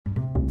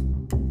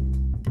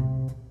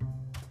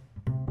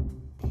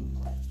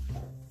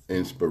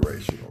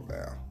inspirational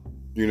now.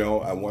 You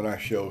know, I want our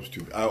shows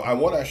to. I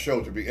want our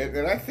show to be,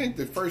 and I think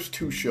the first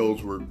two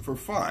shows were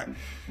fine,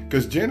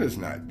 because Jenna's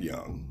not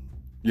young.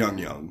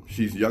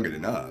 She's younger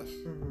than us.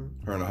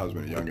 Mm-hmm. Her and her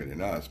husband are younger than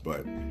us,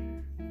 but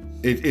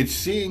it's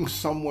seeing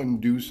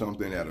someone do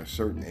something at a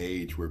certain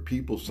age where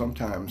people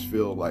sometimes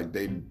feel like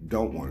they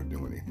don't want to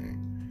do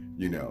anything,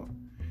 you know.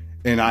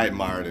 And I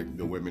admire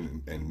the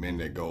women and men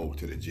that go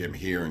to the gym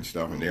here and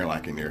stuff, and they're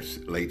like in their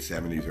late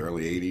 70s,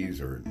 early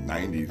 80s, or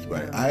 90s.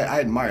 But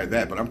I admire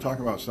that. But I'm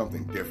talking about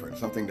something different,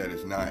 something that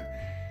is not,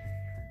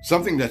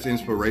 something that's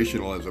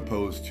inspirational as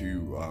opposed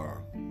to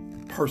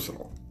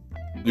personal.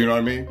 You know what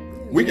I mean?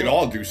 We can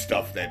all do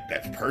stuff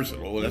that's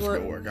personal. Let's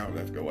go work out.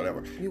 Let's go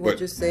whatever. What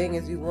you're saying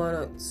is you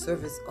want to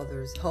service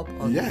others, help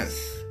others.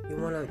 Yes. You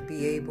want to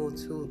be able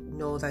to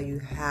know that you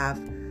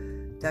have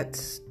that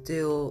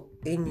still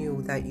in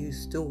you, that you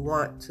still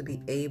want to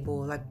be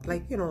able, like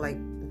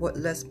what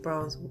Les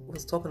Brown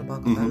was talking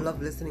about. Because I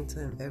love listening to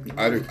him every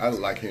day. I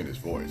like hearing his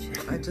voice.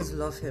 I just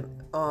love him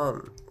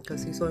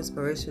because he's so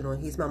inspirational.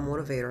 He's my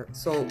motivator.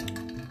 So.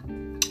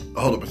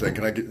 Hold up a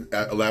second. Can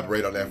I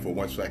elaborate on that for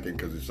 1 second?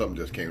 Because something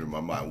just came to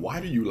my mind. Why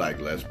do you like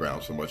Les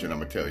Brown so much? And I'm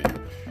going to tell you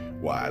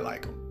why I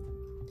like him.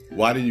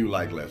 Why do you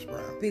like Les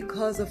Brown?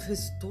 Because of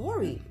his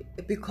story.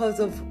 Because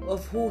of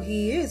who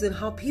he is and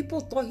how people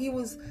thought he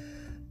was,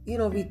 how you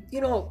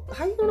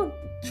going to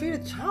treat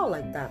a child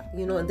like that?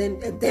 You know, and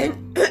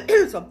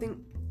then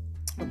something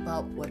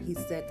about what he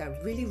said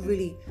that really,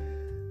 really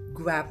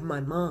grabbed my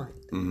mind.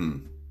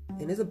 Mm-hmm.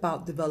 And it's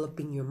about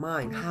developing your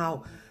mind.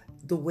 How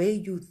the way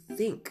you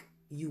think,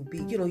 you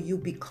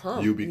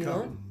become. You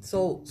know?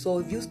 So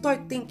if you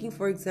start thinking,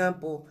 for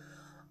example,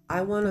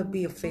 I want to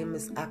be a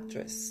famous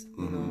actress.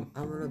 You know,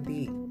 I want to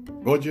be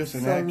just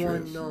an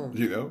actress. Known.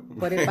 You know,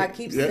 but if I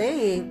keep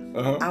saying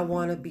I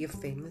want to be a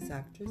famous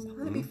actress, I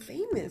want to be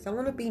famous. I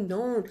want to be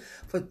known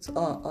for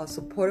a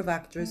supportive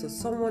actress or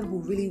someone who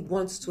really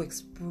wants to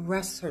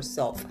express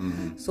herself.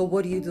 So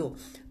what do?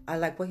 I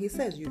like what he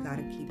says. You got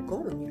to keep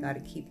going. You got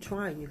to keep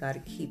trying. You got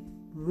to keep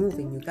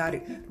moving. You got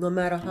it. No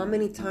matter how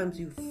many times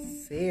you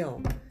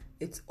fail,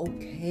 it's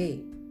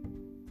okay.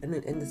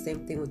 And the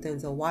same thing with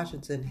Denzel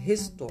Washington,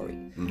 his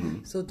story.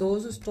 So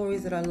those are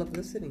stories that I love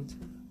listening to.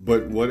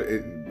 But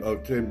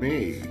to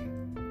me,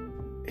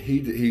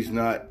 he's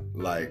not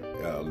like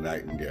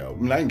Nightingale.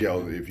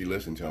 Nightingale, if you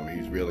listen to him,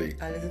 he's really.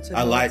 I listen to him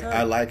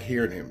I like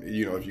hearing him.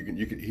 You know, if you can,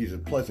 he's a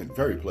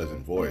very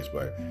pleasant voice.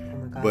 But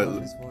I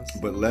love his voice.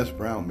 But Les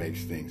Brown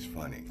makes things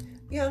funny.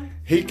 Yeah.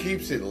 He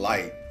keeps it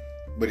light,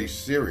 but he's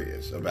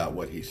serious about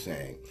what he's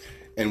saying.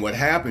 And what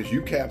happens,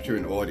 you capture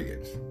an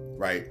audience,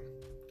 right?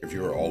 If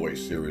you're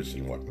always serious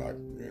and whatnot,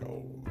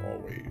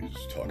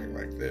 always talking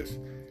like this,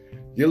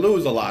 you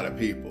lose a lot of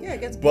people. Yeah,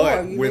 it gets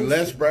bored. But when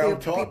Les Brown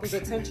talks, people's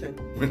attention.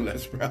 When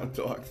Les Brown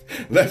talks,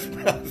 Les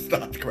Brown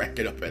starts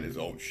cracking up at his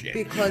own shit.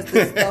 Because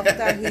the stuff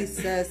that he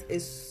says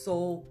is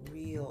so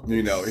real.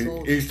 You know,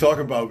 he's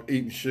talking about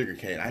eating sugar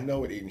cane. I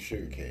know what eating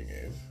sugar cane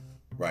is,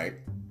 right?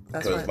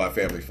 Because my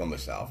family's from the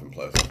South, and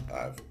plus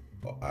I've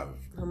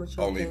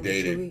only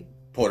dated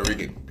Puerto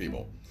Rican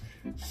people,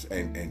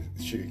 and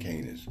sugar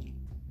cane is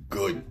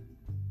good.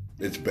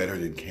 It's better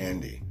than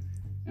candy,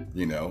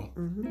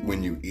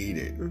 when you eat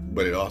it.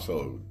 But it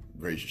also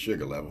raises your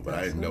sugar level. But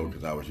I didn't know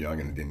because I was young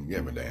and didn't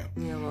give a damn.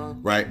 Yeah, well.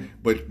 Right?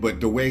 But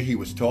the way he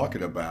was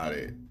talking about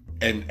it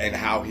and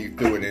how he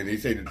threw it in, he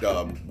said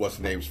what's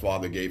the name's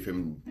father gave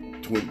him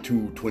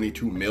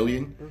 22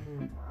 million.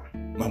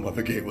 My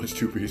mother gave us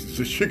 2 pieces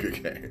of sugar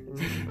cane.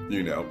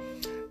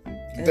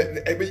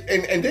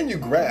 And then you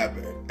grab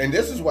it. And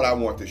this is what I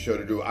want the show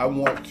to do. I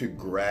want to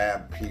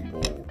grab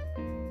people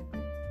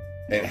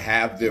and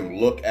have them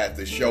look at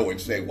the show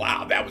and say,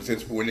 wow, that was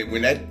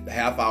when that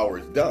half hour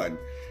is done,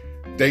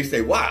 they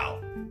say, wow,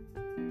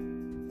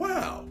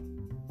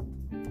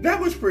 that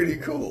was pretty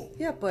cool.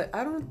 Yeah, but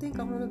I don't think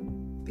I want to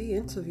be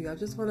interviewed. I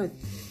just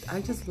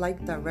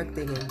like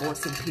directing and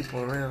bossing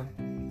people around.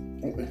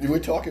 We're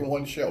talking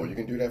one show. You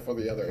can do that for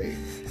the other 8.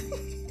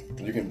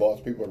 You can boss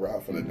people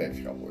around for the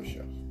next couple of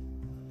shows.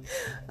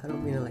 I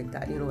don't mean it like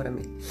that. You know what I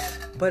mean?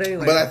 But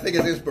anyway. But I think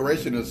it's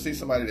inspirational to see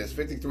somebody that's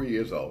 53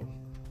 years old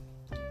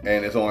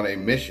and is on a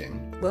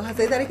mission. Well,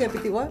 say that again.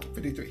 50 what?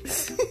 53.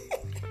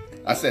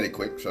 I said it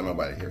quick so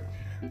nobody hear.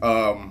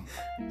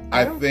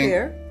 I don't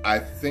care. I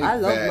think I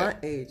love my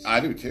age. I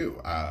do too.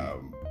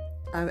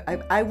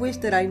 I wish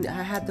that I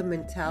had the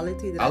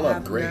mentality that I have now. I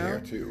love gray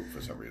hair too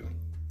for some reason.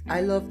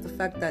 I love the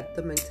fact that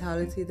the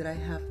mentality that I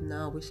have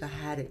now, I wish I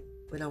had it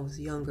when I was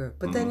younger.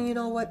 But then, you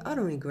know what? I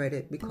don't regret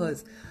it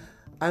because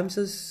I'm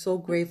just so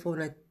grateful,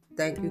 and I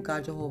thank you,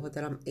 God Jehovah,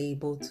 that I'm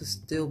able to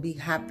still be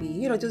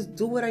happy. Just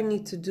do what I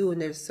need to do.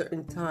 And there's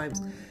certain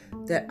times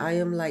that I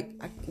am like,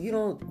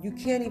 you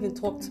can't even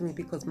talk to me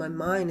because my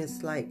mind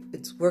is like,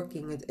 it's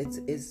working.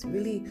 It's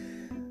really,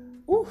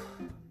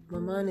 my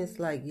mind is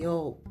like,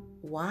 yo,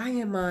 why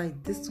am I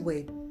this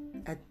way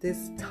at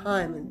this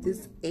time and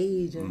this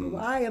age? And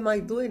why am I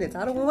doing this?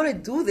 I don't want to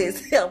do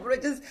this.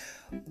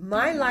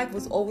 My life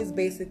was always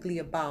basically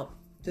about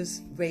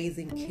just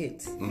raising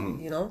kids,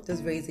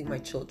 just raising my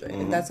children.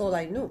 And that's all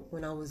I knew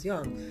when I was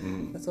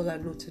young. That's all I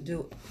knew to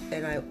do.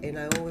 And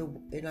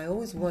I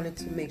always wanted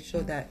to make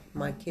sure that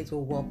my kids were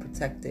well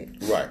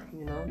protected. Right.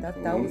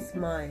 That was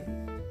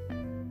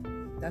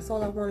that's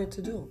all I wanted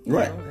to do.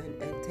 Right.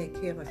 And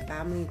take care of my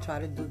family, try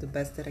to do the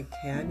best that I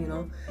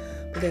can,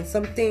 But then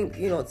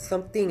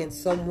something and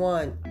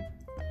someone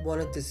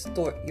want to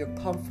distort your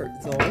comfort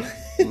zone.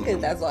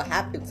 And that's what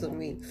happened to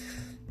me.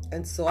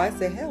 And so I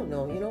say, hell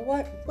no, you know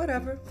what?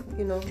 Whatever,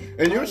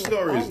 And your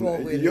story,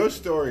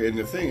 and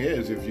the thing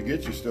is, if you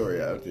get your story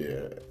out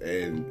there,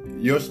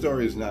 and your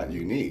story is not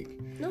unique.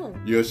 No.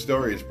 Your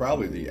story is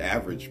probably the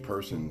average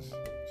person's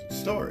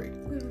story.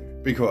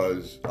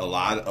 Because a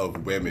lot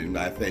of women,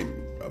 I think,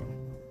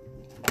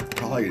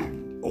 probably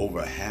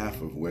over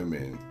half of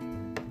women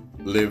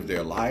live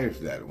their lives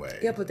that way.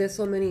 Yeah, but there's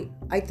so many,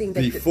 I think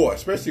that... Before,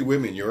 especially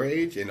women your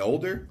age and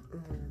older,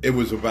 it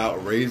was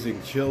about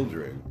raising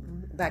children.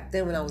 Back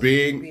then when I was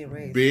being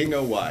raised. Being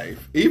a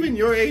wife. Even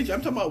your age, I'm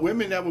talking about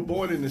women that were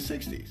born in the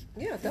 60s.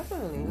 Yeah,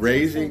 definitely.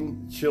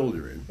 Raising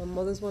children. My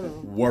mother's one of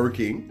them.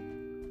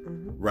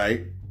 Working,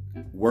 right?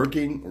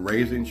 Working,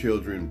 raising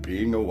children,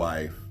 being a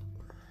wife,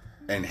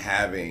 and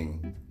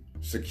having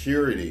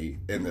security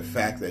in the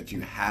fact that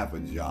you have a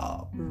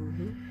job.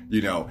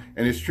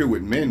 And it's true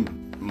with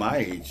men my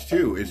age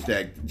too, is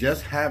that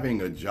just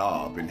having a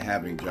job and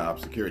having job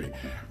security.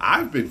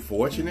 I've been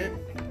fortunate.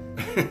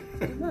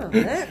 Come on,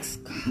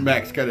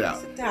 Max, cut it out.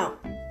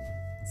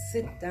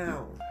 Sit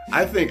down.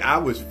 I think I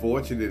was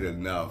fortunate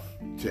enough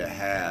to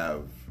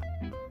have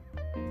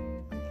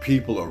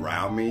people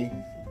around me,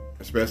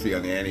 especially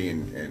on Annie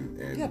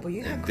and yeah, but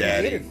you have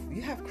Daddy. creative.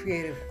 You have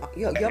creative.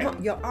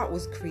 Your aunt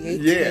was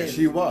creative. Yeah,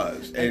 she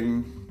was,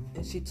 and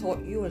she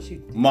taught you, and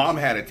she. Mom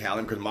had a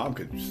talent because Mom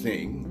could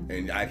sing,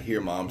 and I'd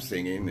hear Mom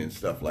singing and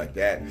stuff like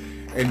that,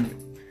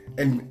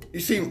 and you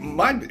see,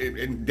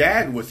 and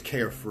Dad was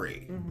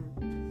carefree,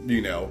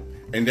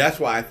 and that's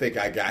why I think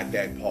I got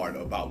that part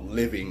about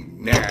living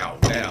now,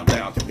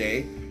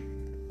 today,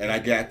 and I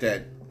got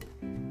that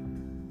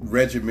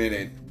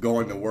regimented,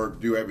 going to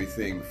work, do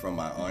everything from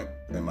my aunt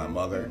and my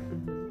mother,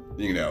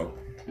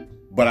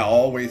 but I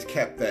always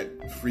kept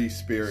that free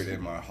spirit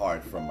in my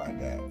heart from my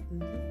dad.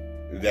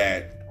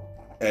 That,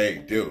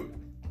 hey, dude,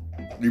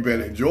 you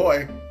better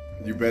enjoy,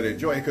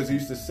 because he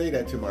used to say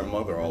that to my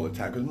mother all the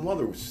time, because my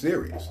mother was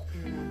serious.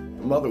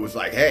 My mother was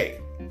like, hey,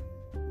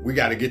 we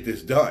got to get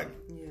this done.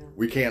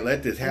 We can't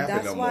let this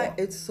happen no more. That's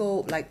why it's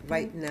so, like,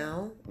 right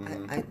now,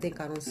 I think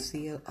I don't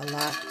see it a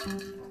lot,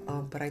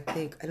 but I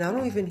think, and I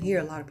don't even hear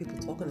a lot of people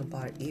talking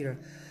about it either,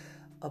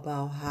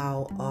 about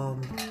how,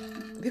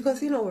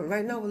 because,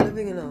 right now we're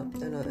living in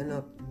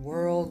a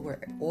world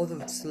where all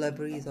the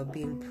celebrities are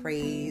being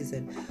praised,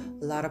 and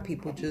a lot of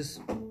people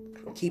just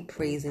keep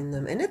praising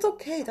them, and it's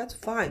okay, that's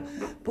fine.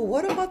 But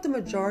what about the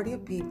majority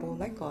of people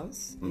like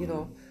us,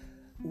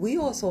 we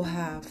also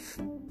have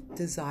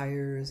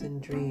desires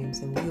and dreams,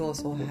 and we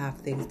also have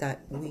things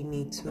that we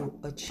need to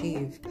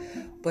achieve.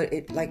 But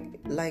it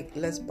like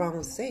Les Brown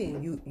was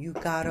saying, you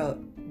gotta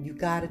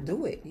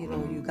do it.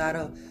 You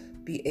gotta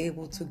be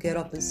able to get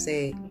up and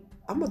say,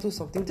 I'm gonna do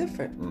something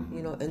different.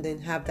 And then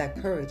have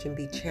that courage and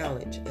be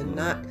challenged and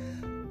not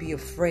be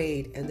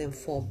afraid and then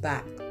fall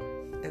back.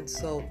 And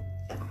so,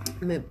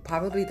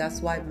 probably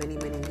that's why many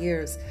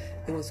years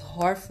it was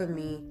hard for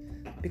me,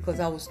 because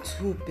I was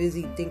too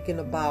busy thinking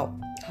about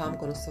how I'm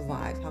going to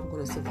survive.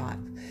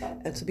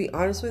 And to be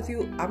honest with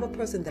you, I'm a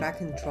person that I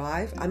can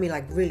drive. I mean,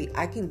 like, really,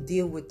 I can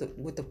deal with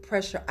the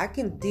pressure. I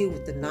can deal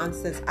with the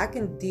nonsense. I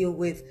can deal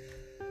with,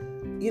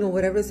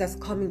 whatever it is that's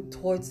coming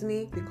towards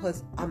me,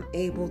 because I'm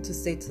able to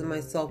say to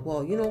myself,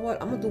 well, you know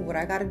what? I'm going to do what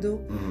I got to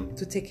do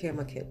to take care of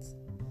my kids.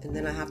 And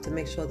then I have to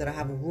make sure that I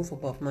have a roof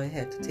above my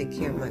head to take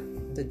care of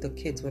the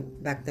kids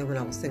back then when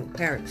I was single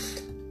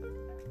parent.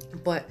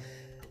 But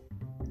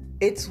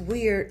it's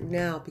weird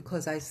now,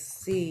 because I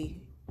see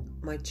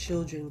my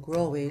children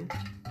growing,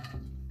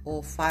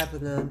 all 5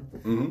 of them,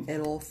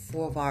 and all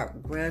 4 of our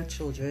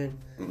grandchildren,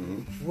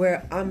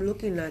 where I'm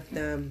looking at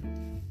them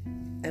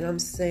and I'm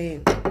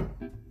saying,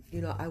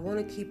 I want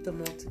to keep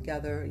them all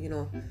together,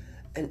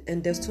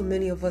 and there's too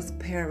many of us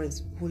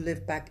parents who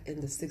lived back in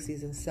the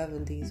 60s and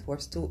 70s who are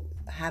still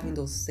having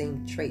those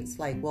same traits,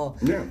 like, well,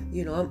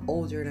 I'm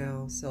older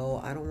now,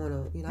 so I don't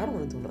want to, I don't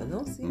want to do nothing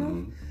else,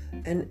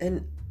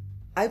 and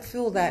I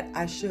feel that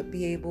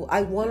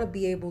I want to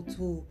be able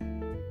to,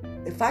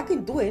 if I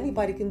can do it,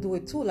 anybody can do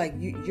it too. Like,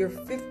 you're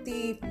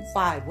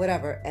 55,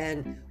 whatever,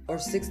 or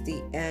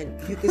 60,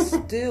 and you can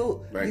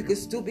still, you can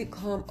still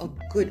become a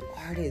good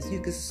artist.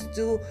 You can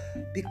still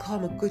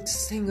become a good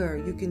singer.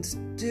 You can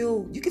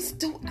still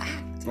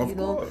act. Of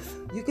course.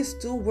 You can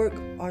still work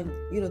on,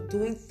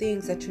 doing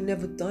things that you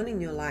never done in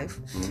your life,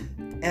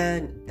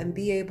 and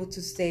be able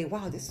to say,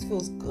 wow, this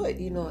feels good,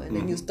 and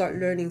then you start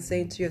learning,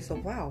 saying to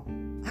yourself, wow,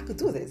 I could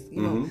do this,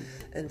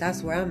 and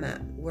that's where I'm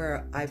at,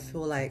 where I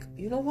feel like,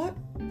 you know what,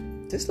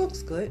 this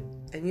looks good,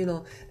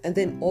 And and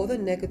then all the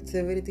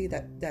negativity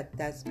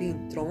that's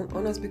being thrown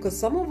on us, because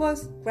some of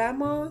us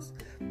grandmas,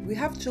 we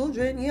have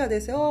children, they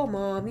say, oh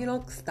mom,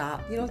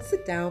 stop,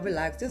 sit down,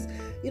 relax, just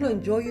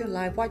enjoy your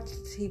life, watch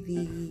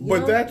TV.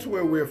 But that's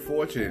where we're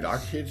fortunate. Our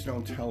kids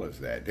don't tell us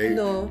that.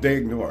 They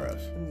ignore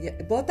us.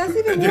 Yeah, but that's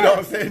even worse. You know what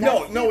I'm saying?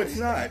 No, it's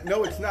not.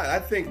 No, it's not. I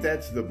think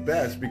that's the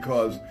best,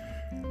 because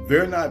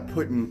they're not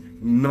putting,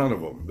 none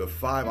of them,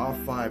 our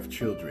 5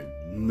 children,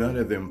 none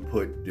of them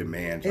put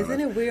demands on us.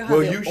 Isn't it weird how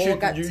they all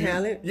got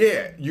talent?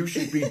 Yeah, you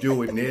should be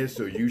doing this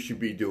or you should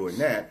be doing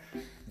that.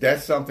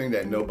 That's something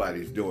that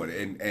nobody's doing.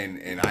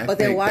 And I but think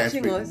they're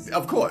watching us.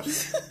 Of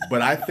course.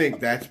 But I think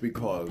that's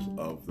because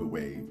of the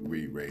way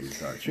we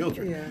raised our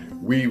children. Yeah.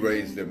 We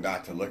raised them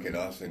not to look at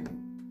us and,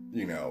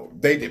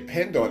 they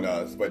depend on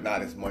us, but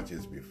not as much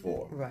as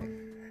before. Right.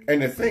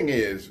 And the thing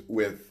is,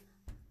 with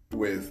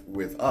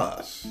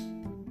us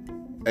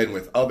and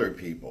with other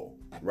people,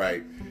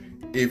 right?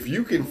 If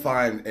you can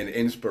find an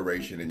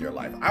inspiration in your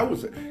life, I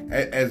was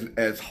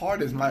as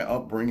hard as my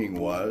upbringing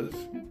was,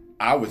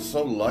 I was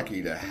so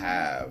lucky to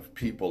have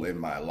people in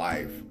my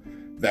life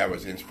that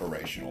was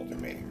inspirational to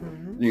me.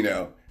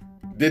 Mm-hmm.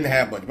 Didn't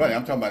have much money.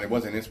 I'm talking about it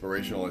wasn't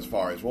inspirational as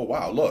far as, well,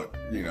 wow, look,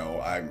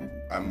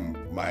 I'm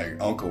my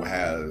uncle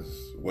has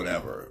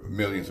whatever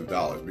millions of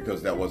dollars,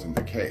 because that wasn't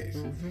the case.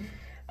 Mm-hmm.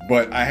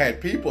 But I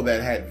had people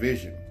that had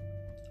vision.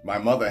 My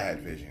mother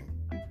had vision.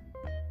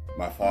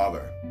 My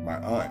father, my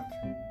aunt.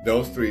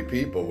 Those 3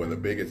 people were the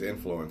biggest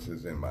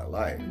influences in my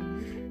life.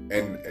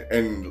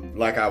 And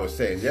like I was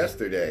saying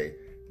yesterday,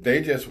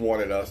 they just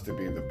wanted us to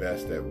be the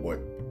best at what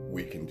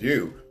we can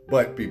do,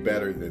 but be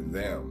better than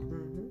them.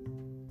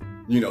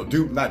 Mm-hmm.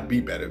 Do not be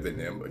better than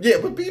them,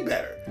 but be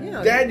better.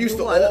 Yeah, Dad used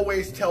to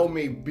always tell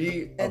me,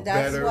 be a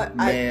better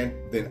man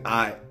than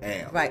I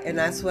am. Right, and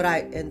that's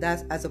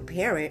as a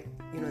parent,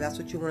 that's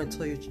what you want to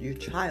tell your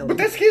child. But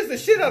that scares the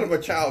shit out of a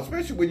child,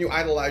 especially when you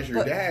idolize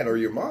your dad or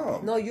your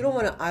mom. No, you don't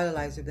want to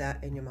idolize your dad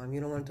and your mom. You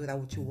don't want to do that.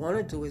 What you want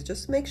to do is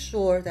just make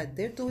sure that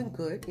they're doing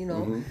good,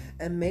 mm-hmm.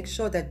 and make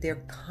sure that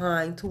they're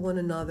kind to one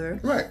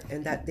another. Right.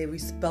 And that they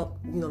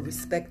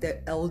respect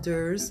their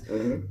elders.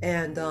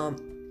 Mm-hmm.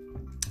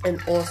 And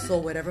also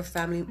whatever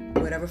family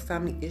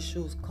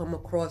issues come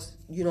across,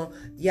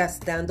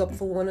 stand up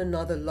for one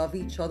another, love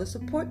each other,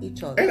 support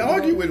each other. And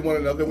argue with one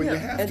another when you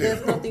have to. And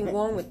there's nothing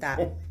wrong with that.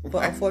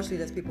 But unfortunately,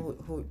 there's people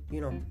who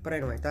but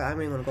anyway, I'm not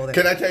even going to go there.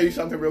 Can I tell you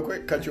something real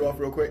quick? Cut you off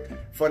real quick?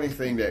 Funny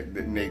thing that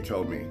Nate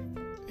told me.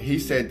 He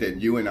said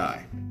that you and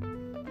I,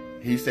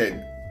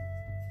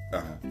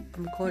 I'm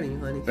recording you,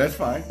 honey. That's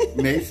fine.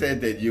 Nate said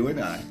that you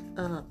and I,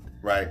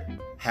 right,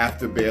 have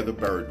to bear the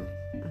burden.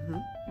 Mm-hmm.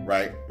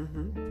 Right?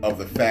 Mm-hmm. Of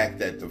the fact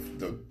that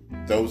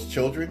those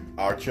children,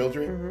 our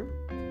children,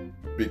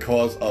 mm-hmm.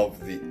 because of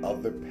the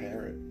other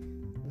parent.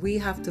 We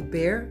have to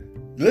bear?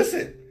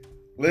 Listen.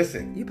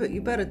 You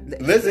better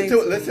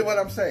listen what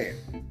I'm saying.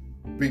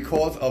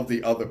 Because of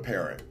the other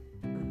parent,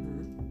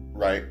 mm-hmm.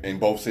 right? In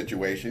both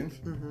situations,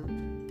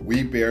 mm-hmm.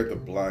 we bear the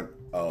blunt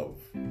of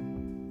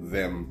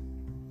them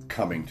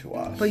coming to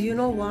us. But you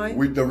know why?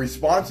 The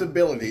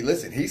responsibility,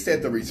 listen, he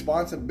said the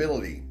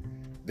responsibility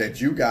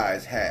that you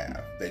guys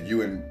have, that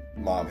you and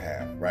mom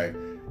have, right,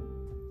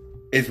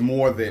 is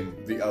more than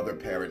the other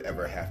parent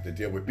ever have to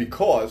deal with,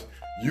 because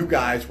you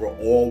guys were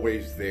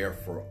always there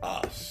for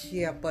us.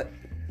 Yeah, but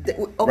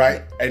okay.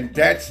 Right, and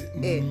that's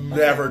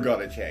never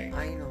gonna change.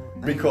 I know.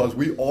 Because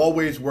we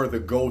always were the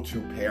go-to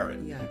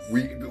parent. Yes.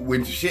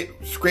 When shit,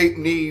 scraped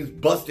knees,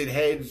 busted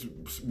heads,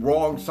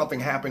 something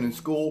happened in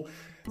school,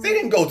 they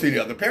didn't go to the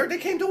other parent. They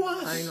came to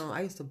us. I know.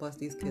 I used to bust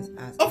these kids'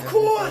 ass. Of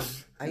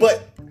course.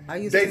 But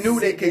they knew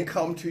they could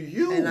come to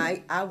you. And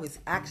I would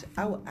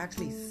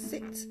actually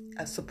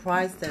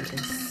surprise them and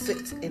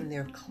sit in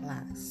their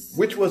class.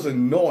 Which was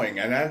annoying.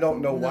 And I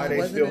don't know why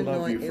they still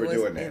love you for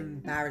doing that. It was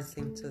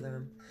embarrassing to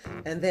them.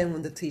 And then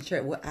when the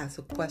teacher would ask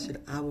a question,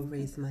 I would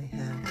raise my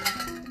hand.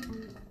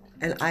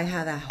 And I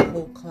had that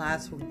whole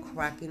classroom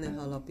cracking the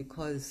hell up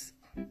because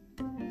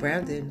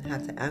Brandon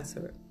had to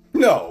answer it.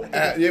 No,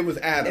 it was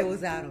Adam. It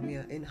was Adam,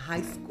 yeah, in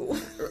high school.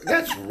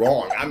 That's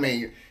wrong. I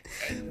mean,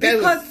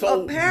 because is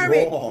so a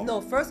parent. Wrong.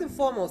 No, first and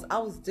foremost, I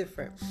was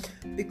different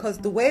because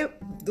the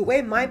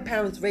way my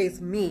parents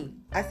raised me,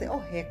 I said, oh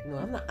heck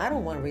no, I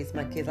don't want to raise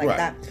my kids like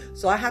that.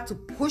 So I had to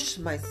push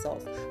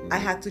myself. I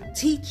had to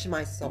teach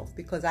myself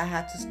because I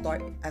had to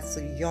start at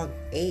a young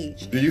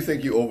age. Do you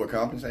think you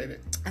overcompensated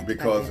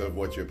because of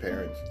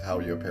how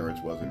your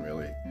parents wasn't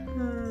really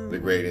the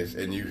greatest,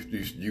 and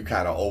you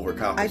kind of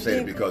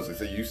overcompensated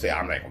because you say,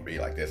 I'm not gonna be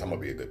like this, I'm gonna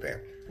be a good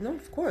parent? No,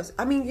 of course.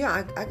 I mean,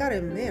 yeah, I gotta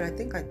admit, I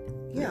think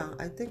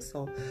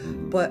so.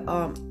 Mm-hmm. But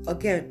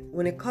again,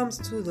 when it comes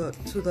to the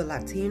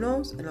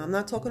Latinos, and I'm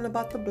not talking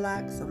about the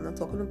blacks, I'm not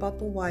talking about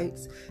the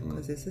whites,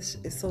 because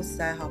it's so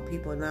sad how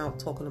people are now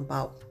talking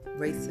about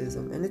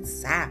racism, and it's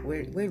sad.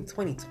 We're in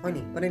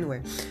 2020. But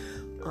anyway,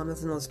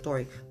 that's another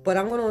story. But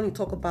I'm gonna only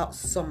talk about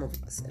some of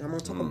us, and I'm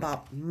gonna talk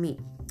about me.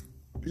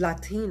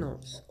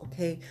 Latinos,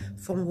 okay?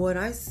 From what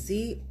I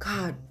see,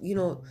 God,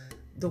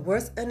 the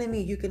worst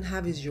enemy you can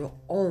have is your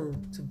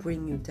own to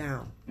bring you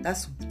down.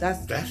 That's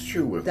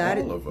true with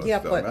all of us. Yeah,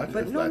 though,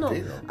 but no.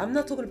 I'm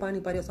not talking about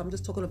anybody else. I'm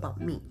just talking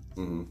about me.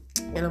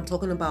 Mm-hmm. And I'm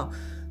talking about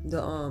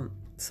the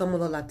some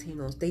of the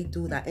Latinos. They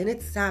do that, and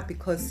it's sad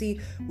because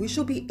see, we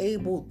should be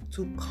able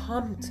to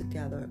come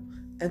together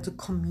and to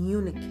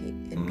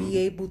communicate and be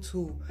able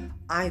to,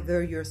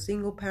 either you're a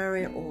single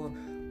parent or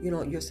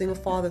you're single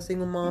father,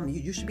 single mom,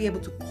 you should be able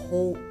to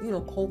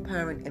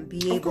co-parent and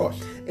be able.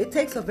 It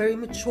takes a very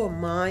mature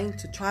mind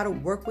to try to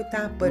work with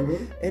that, but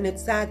and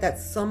it's sad that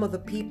some of the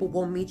people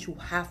won't meet you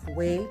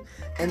halfway,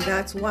 and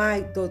that's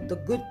why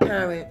the good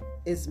parent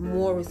is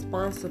more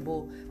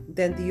responsible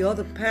than the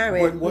other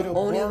parent who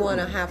only want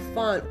to have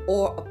fun,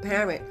 or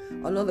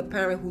another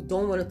parent who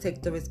don't want to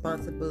take the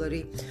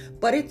responsibility.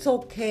 But it's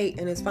okay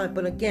and it's fine.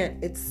 But again,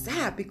 it's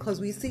sad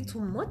because we see too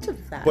much of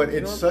that. But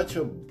it's such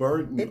a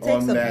burden it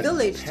takes on a that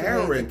village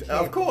parent.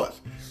 Of course.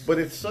 But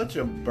it's such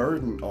a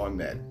burden on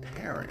that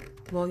parent.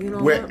 Well,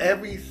 where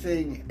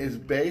everything is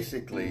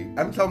basically,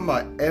 I'm talking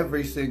about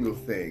every single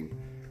thing,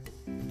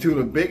 to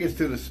the biggest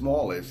to the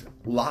smallest,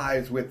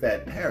 lies with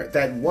that parent,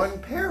 that one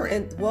parent.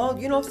 And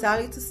well,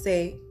 sadly to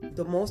say,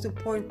 the most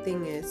important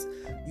thing is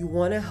you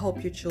want to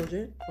help your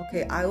children.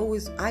 Okay, I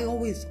always,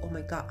 oh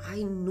my God,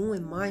 I knew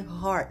in my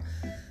heart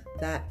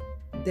that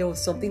there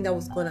was something that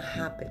was going to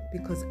happen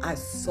because I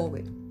saw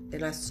it.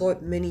 And I saw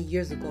it many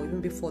years ago,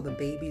 even before the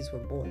babies were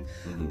born.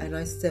 Mm-hmm. And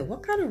I said,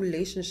 what kind of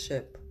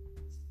relationship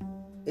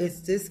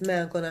is this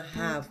man going to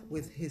have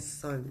with his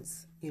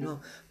sons?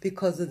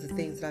 Because of the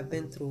things that I've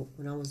been through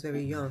when I was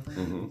very young.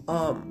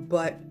 Mm-hmm.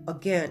 But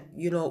again,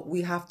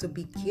 we have to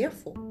be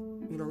careful.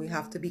 We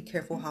have to be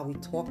careful how we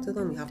talk to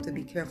them. We have to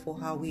be careful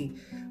how we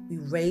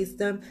raise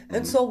them.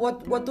 And so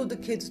what do the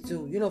kids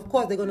do? Of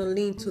course, they're going to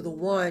lean to the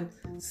one,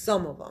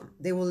 some of them.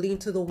 They will lean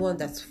to the one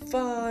that's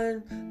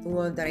fun, the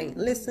one that ain't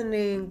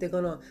listening. They're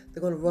going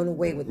to run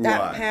away with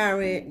that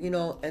parent,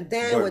 And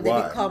then when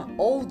they become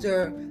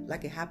older,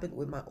 like it happened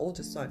with my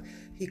older son,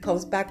 he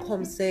comes back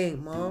home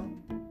saying,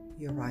 Mom,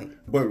 you're right.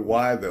 But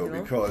why though?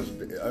 Because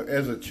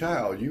as a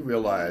child, you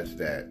realize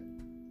that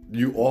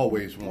you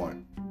always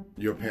want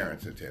your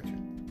parents'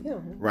 attention. Yeah.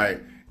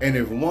 Right? And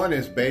if one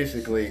is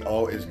basically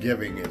all is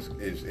giving is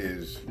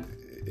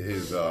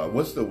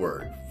what's the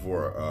word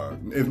for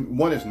if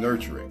one is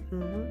nurturing,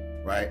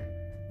 right?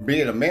 Be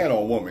it a man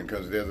or a woman,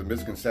 because there's a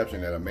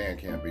misconception that a man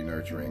can't be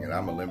nurturing, and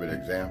I'm a living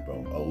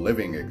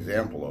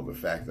example of the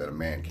fact that a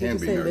man can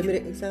be nurturing.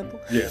 Limited example?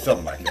 Yeah,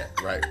 something like that,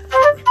 right?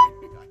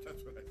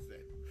 That's what I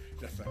said.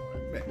 That's not what I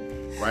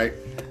meant, right?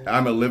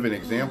 I'm a living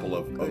example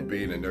of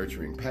being a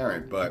nurturing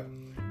parent, but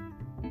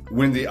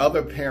when the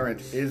other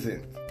parent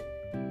isn't,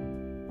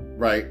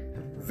 right,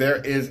 there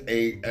is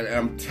and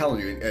I'm telling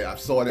you, I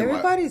saw it in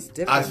everybody's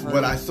different.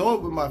 But I saw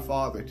it with my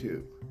father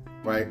too,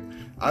 right?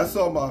 I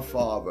saw my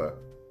father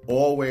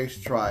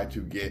always try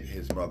to get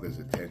his mother's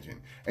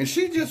attention, and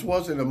she just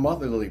wasn't a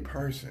motherly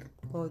person.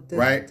 Well,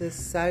 right?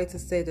 Decided to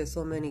say there's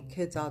so many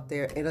kids out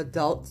there and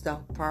adults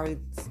that probably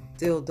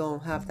still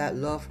don't have that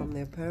love from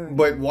their parents.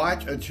 But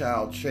watch a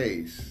child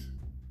chase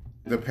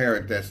the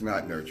parent that's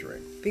not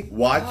nurturing.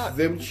 Watch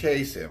them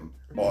chase him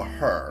or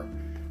her.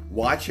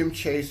 Watch him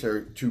chase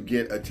her to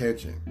get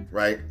attention,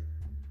 right?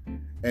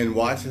 And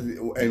watch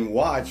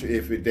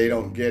if they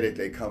don't get it,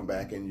 they come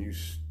back, and you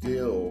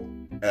still,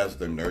 as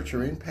the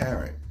nurturing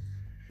parent,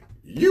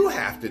 you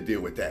have to deal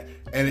with that.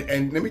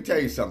 And let me tell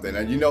you something.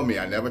 And you know me,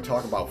 I never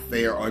talk about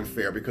fair,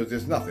 unfair, because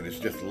there's nothing. It's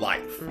just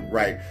life,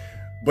 right?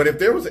 But if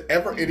there was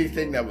ever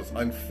anything that was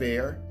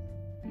unfair,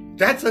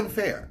 that's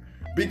unfair.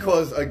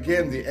 Because,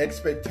 again, the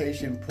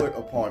expectation put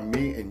upon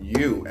me and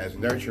you as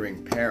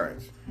nurturing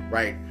parents,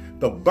 right?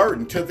 The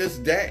burden to this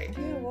day.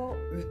 Yeah, well,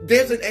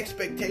 there's an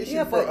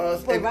expectation for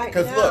us. But right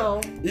now,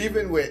 look, now,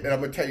 even with, and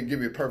I'm going to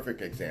give you a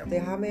perfect example.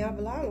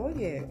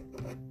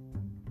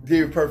 Give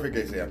you a perfect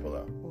example,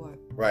 though. What?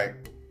 Right?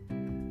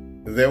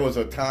 There was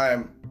a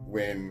time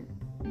when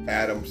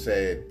Adam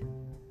said,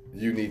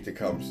 you need to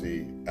come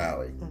see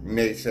Allie. Mm-hmm.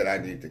 Nate said, I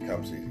need to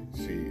come see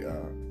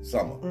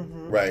Summer.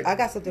 Mm-hmm. Right? I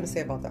got something to say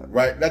about that.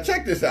 Right? Now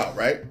check this out,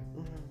 right?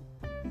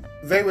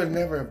 Mm-hmm. They would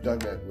never have done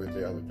that with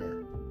the other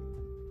parent.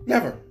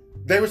 Never.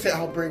 They would say,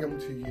 I'll bring them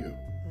to you.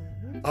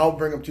 Mm-hmm. I'll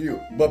bring them to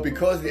you. But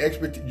because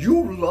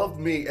you love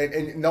me,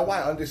 and no,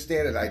 I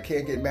understand it. I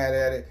can't get mad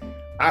at it.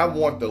 I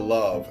want the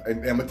love. And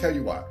I'm going to tell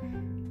you why.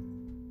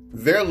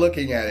 They're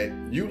looking at it.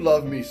 You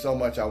love me so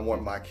much, I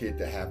want my kid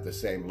to have the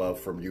same love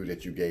from you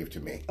that you gave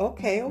to me.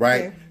 Okay.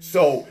 Right?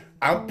 So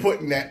I'm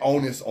putting that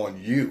onus on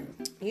you.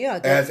 Yeah.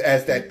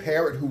 As that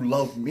parent who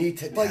loved me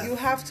to death. But you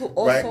have to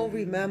also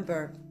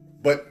remember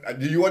But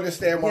do you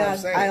understand what I'm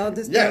saying? I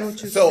understand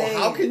what you're saying. So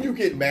how can you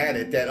get mad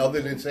at that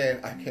other than saying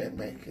I can't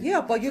make it?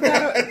 Yeah, but you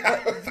gotta,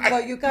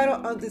 but you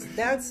gotta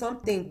understand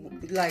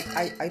something. Like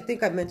I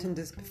think I mentioned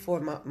this before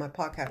in my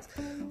podcast.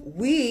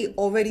 We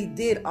already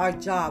did our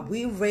job.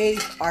 We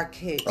raised our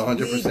kids. 100%.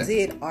 We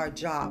did our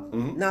job.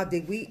 Mm-hmm. Now,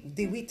 did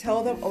we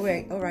tell them, all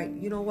right,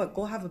 you know what,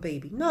 go have a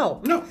baby?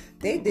 No.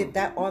 They did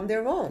that on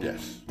their own.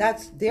 Yes.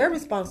 That's their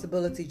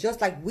responsibility.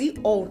 Just like we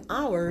own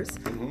ours.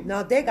 Mm-hmm.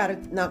 Now they gotta.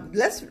 Now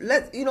let's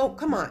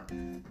come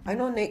on. I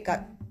know Nate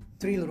got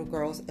 3 little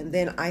girls, and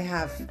then I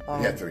have.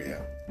 Yeah, 3.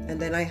 Yeah. And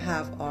then I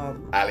have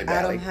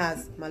Adam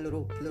has my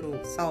little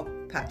sour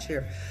patch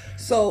here.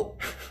 So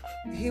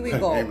here we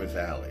go. Her name is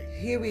Allie.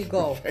 Here we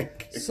go.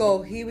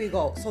 So here we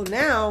go. So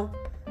now,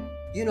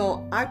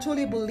 I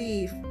truly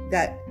believe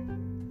that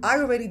I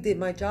already did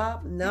my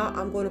job. Now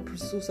I'm going to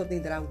pursue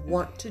something that I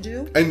want to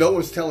do. And no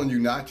one's telling you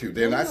not to.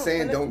 They're not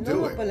saying don't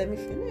do it. But let me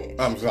finish.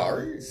 I'm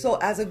sorry. So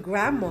as a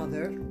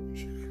grandmother,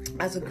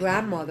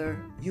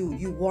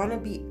 you want to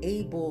be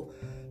able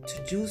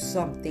to do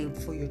something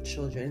for your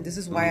children. And this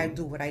is why I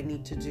do what I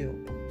need to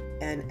do.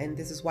 And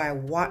this is why I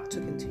want to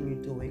continue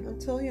doing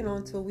until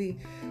we're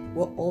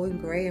old and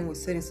gray and we're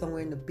sitting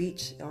somewhere in the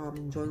beach,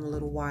 enjoying a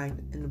little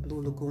wine in the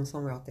Blue Lagoon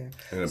somewhere out there.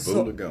 In the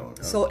Blue Lagoon.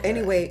 Okay. So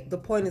anyway, the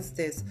point is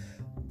this.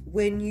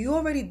 When you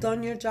already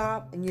done your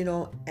job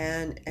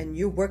and and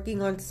you're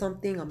working on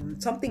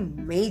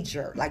something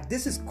major, like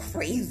this is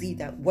crazy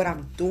that what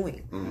I'm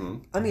doing. Mm-hmm.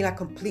 I mean, like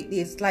completely,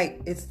 it's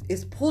like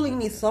it's pulling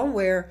me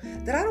somewhere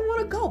that I don't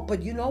want to go.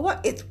 But you know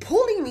what? It's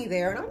pulling me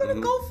there, and I'm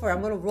gonna go for it.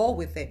 I'm gonna roll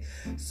with it.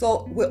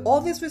 So with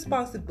all these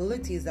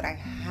responsibilities that I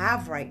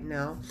have right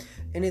now,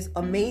 and it's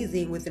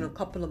amazing. Within a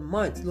couple of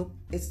months, look,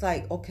 it's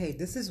like, okay,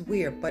 this is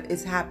weird, but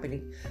it's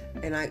happening,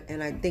 and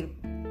I think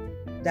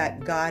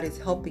that God is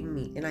helping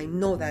me, and I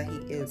know that He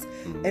is.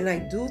 Mm-hmm. And I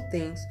do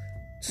things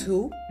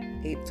to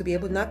be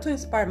able not to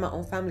inspire my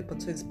own family, but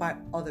to inspire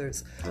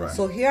others. Right.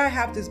 So here I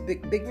have this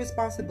big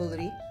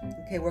responsibility,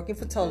 okay, working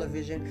for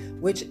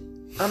television, which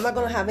I'm not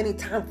going to have any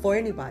time for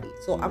anybody.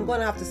 So I'm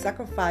going to have to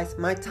sacrifice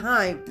my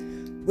time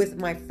with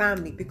my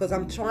family because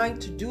I'm trying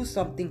to do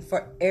something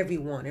for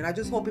everyone. And I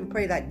just hope and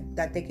pray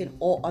that they can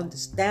all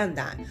understand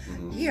that.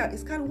 Mm-hmm. Here,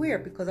 it's kind of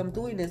weird because I'm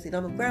doing this and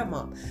I'm a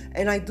grandma.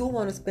 And I do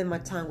want to spend my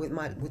time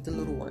with the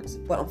little ones.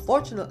 But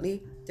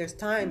unfortunately, there's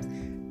times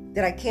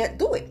that I can't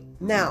do it.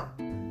 Now,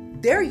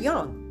 they're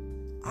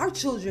young. Our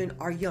children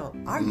are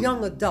young. Our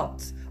young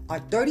adults are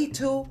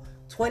 32,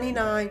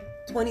 29,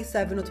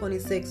 27 or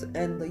 26,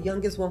 and the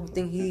youngest one who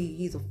think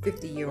he's a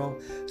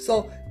 50-year-old.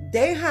 So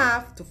they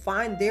have to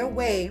find their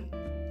way,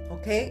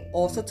 okay,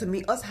 also to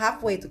meet us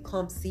halfway to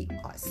come see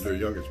us. The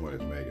youngest one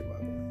is Megan, by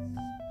the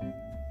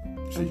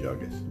way. She's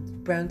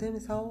youngest. Brandon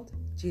is how old?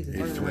 Jesus.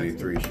 He's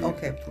 23. She's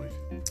 22.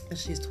 And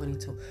she's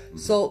 22. Mm-hmm.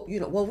 So,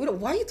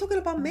 why are you talking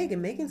about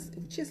Megan?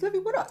 She's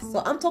living with us.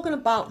 So I'm talking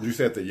about... You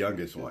said the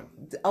youngest one.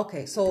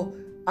 Okay, so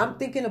I'm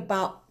thinking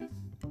about...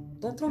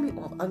 Don't throw me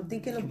off. I'm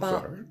thinking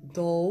about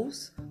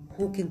those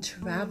who can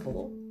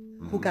travel,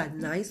 who got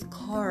nice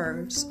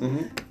cars,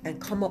 and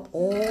come up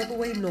all the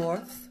way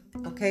north,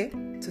 okay,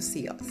 to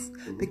see us.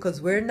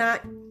 Because we're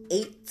not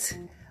 8.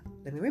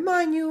 Let me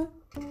remind you,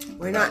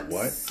 we're not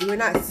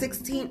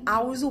 16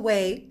 hours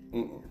away.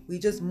 Mm-mm. We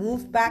just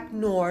moved back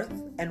north,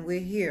 and we're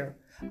here.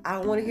 I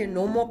don't want to hear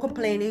no more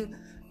complaining.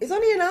 It's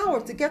only an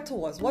hour to get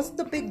to us. What's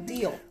the big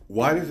deal?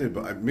 Why does it?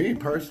 Me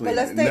personally,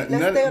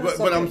 but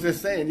but I'm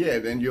just saying, yeah.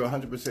 Then you're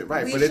 100%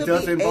 right. But it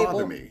doesn't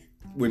bother me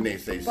when they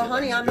say. But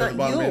honey, I'm not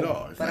you.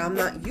 But I'm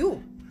not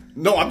you.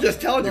 No, I'm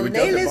just telling you.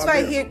 Nate lives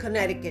right here in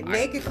Connecticut.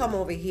 Nate can come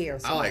over here.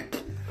 I like.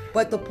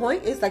 But the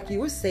point is, like you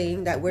were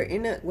saying, that we're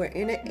in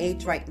an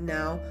age right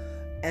now,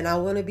 and I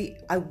want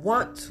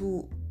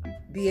to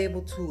be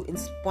able to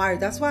inspire.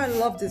 That's why I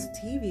love this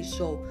TV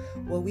show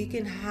where we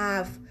can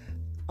have.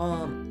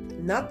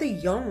 Not the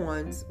young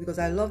ones, because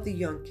I love the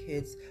young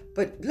kids,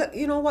 but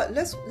you know what?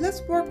 Let's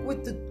work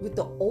with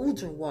the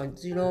older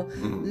ones.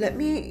 Let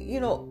me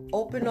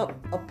open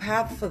up a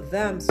path for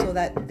them so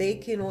that they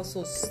can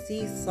also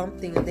see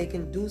something and they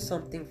can do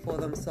something for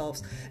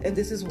themselves. And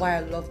this is why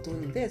I love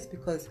doing this,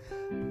 because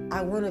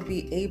I want to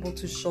be able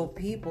to show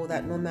people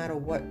that no matter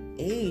what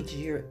age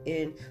you're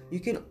in,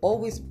 you can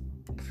always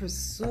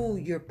pursue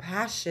your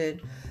passion.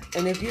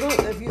 And if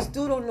you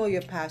still don't know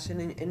your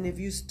passion, and if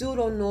you still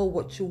don't know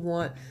what you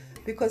want,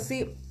 because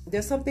see,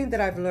 there's something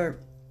that I've learned.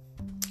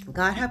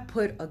 God had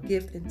put a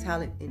gift and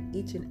talent in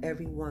each and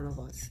every one of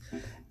us,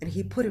 and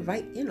He put it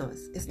right in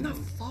us. It's not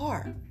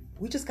far.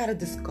 We just got to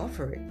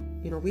discover it.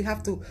 We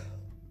have to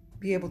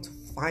be able to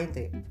find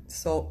it.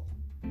 So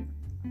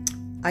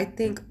I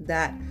think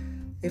that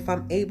if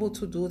I'm able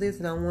to do this,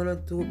 and I want to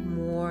do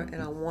more,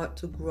 and I want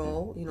to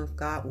grow, if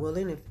God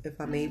willing, if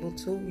I'm able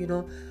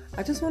to,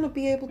 I just want to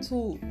be able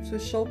to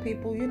show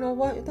people,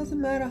 what, it doesn't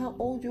matter how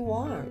old you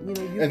are, you and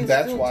can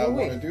that's still why do I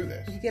want to do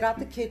this. You get out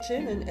the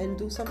kitchen and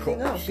do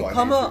something else. So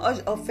become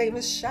a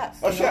famous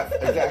chef. A chef,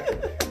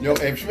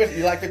 exactly. Schmidt,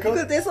 you like to cook?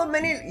 Because there's so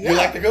many. Yeah. You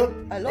like to cook?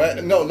 I love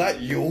it. No, not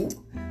you.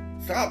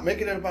 Stop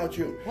making it about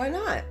you. Why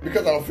not?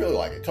 Because I don't feel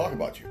like it. Talk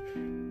about you.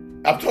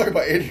 I'm talking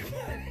about anybody.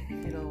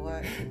 You know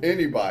what?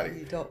 Anybody.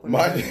 You don't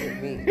want to mess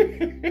with me.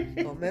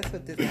 Don't mess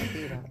with this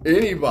Latina.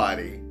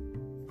 Anybody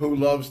who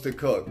loves to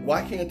cook.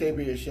 Why can't they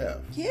be a chef?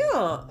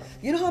 Yeah.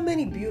 You know how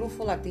many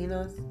beautiful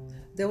Latinas?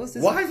 There was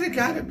this. Why has it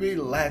got to be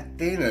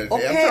Latinas?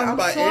 Okay, I'm talking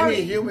about sorry.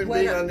 any human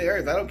being on the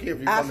earth. I don't care if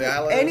you're from the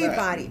island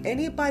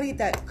anybody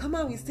that come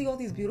on, we see all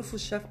these beautiful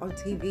chefs on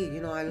TV.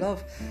 You know, I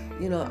love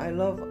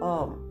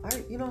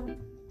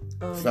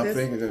Stop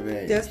thinking of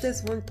names. There's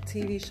this one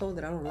TV show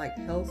that I don't like,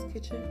 Hell's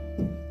Kitchen.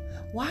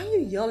 Why are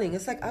you yelling?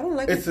 It's like I don't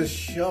like. It's a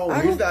show.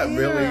 He's not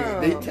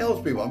really. He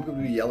tells people I'm going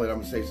to be yelling.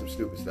 I'm going to say some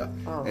stupid stuff,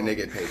 and they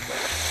get paid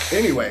for it.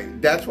 Anyway,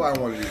 that's why I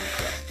want to do the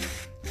show.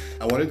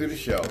 I want to do the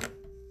show.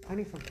 I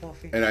need some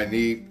coffee. And I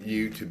need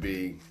you to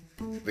be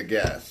the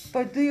guest.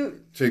 But do you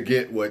to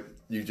get what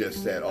you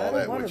just said? All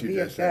that what you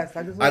just said.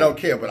 I don't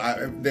care,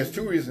 but there's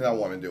two reasons I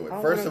want to do it.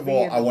 First of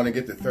all, I want to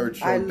get the third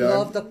show done. I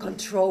love the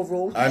control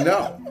room. I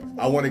know.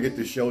 I want to get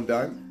the show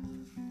done.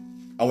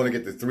 I want to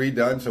get the 3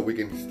 done so we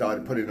can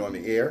start putting it on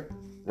the air,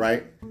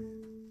 right?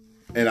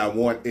 And I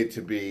want it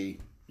to be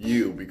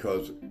you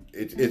because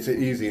it's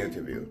an easy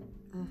interview,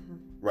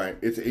 right?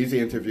 It's an easy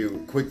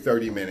interview, quick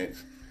 30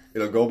 minutes.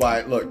 It'll go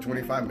by, look,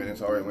 25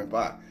 minutes already went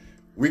by.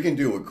 We can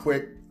do a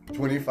quick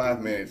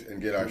 25 minutes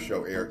and get our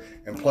show aired.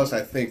 And plus,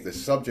 I think the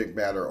subject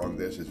matter on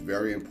this is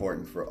very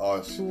important for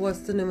us. What's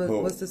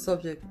the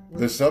subject?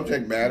 The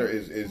subject matter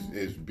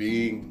is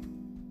being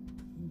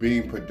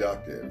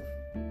productive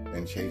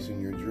and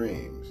chasing your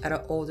dreams. At an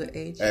older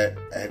age? At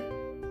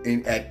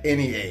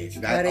any age,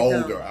 not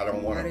older. I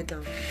don't want to. Write it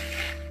down.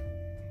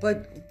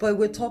 But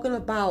we're talking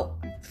about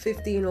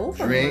 50 and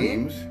over.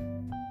 Dreams.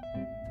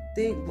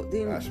 Right?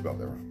 I spelled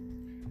that wrong.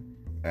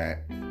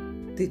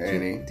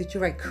 Did you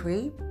write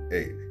cream?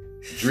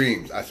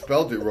 Dreams. I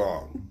spelled it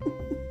wrong.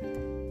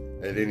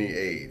 At any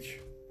age.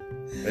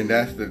 And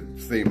that's the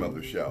theme of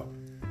the show.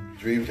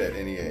 Dreams at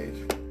any age.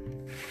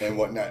 And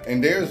whatnot.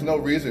 And there's no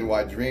reason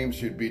why dreams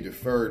should be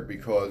deferred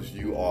because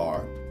you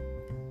are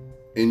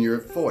in your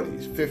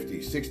 40s,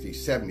 50s, 60s,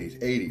 70s,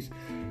 80s.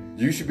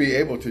 You should be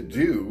able to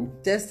do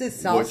There's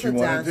this salsa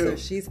dancer.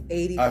 She's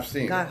 80. I've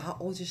seen her. God, how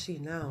old is she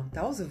now?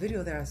 That was a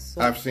video that I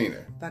saw. I've seen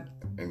her. Back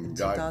in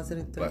God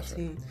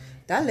 2013.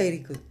 That lady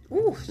could,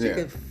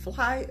 could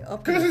fly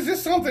up. Because it's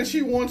just something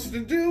she wants to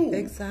do.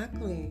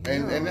 Exactly.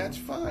 And that's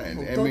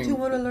fine. Don't you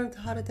want to learn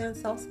how to dance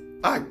salsa?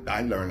 I'll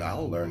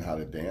learn how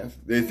to dance.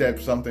 Is that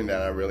something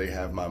that I really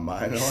have my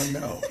mind on?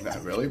 No,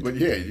 not really. But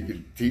yeah, you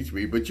can teach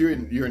me. But you're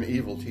an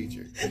evil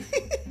teacher.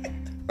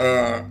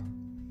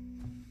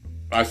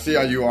 I see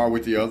how you are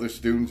with the other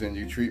students, and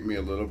you treat me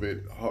a little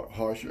bit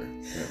harsher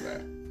than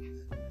that.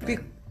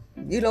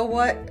 You know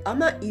what? I'm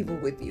not evil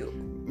with you.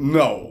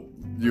 No,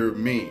 you're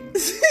mean.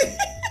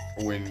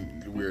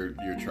 When you're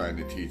trying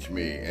to teach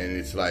me, and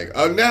it's like,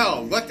 oh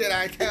no, what did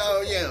I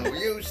tell you?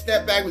 You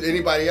step back with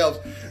anybody else.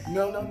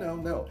 No.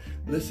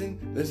 Listen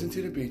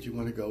to the beat. You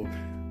want to go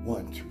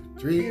 1, 2,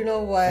 3. You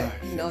know what? 5,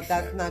 6, no,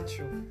 that's 7. Not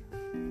true.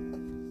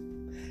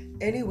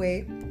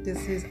 Anyway,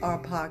 this is our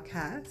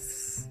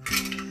podcast.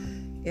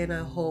 And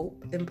I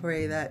hope and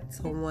pray that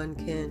someone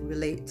can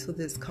relate to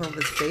this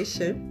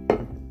conversation.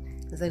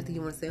 Is there anything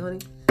you want to say,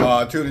 honey?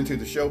 Tune into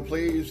the show,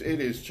 please.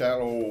 It is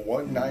channel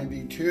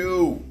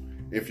 192.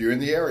 If you're in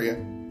the area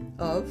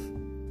of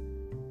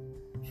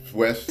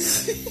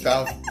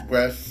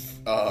Southwest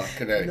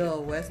Connecticut. No,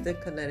 Western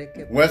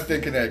Connecticut.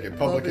 Western Connecticut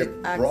Public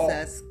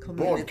Access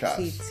Community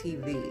Broadcast.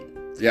 TV.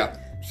 Yeah.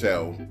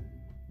 So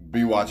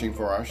be watching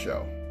for our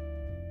show.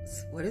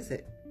 What is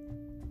it?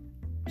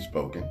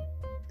 Spoken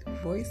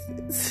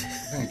Voices.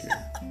 Thank you.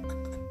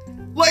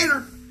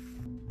 Later.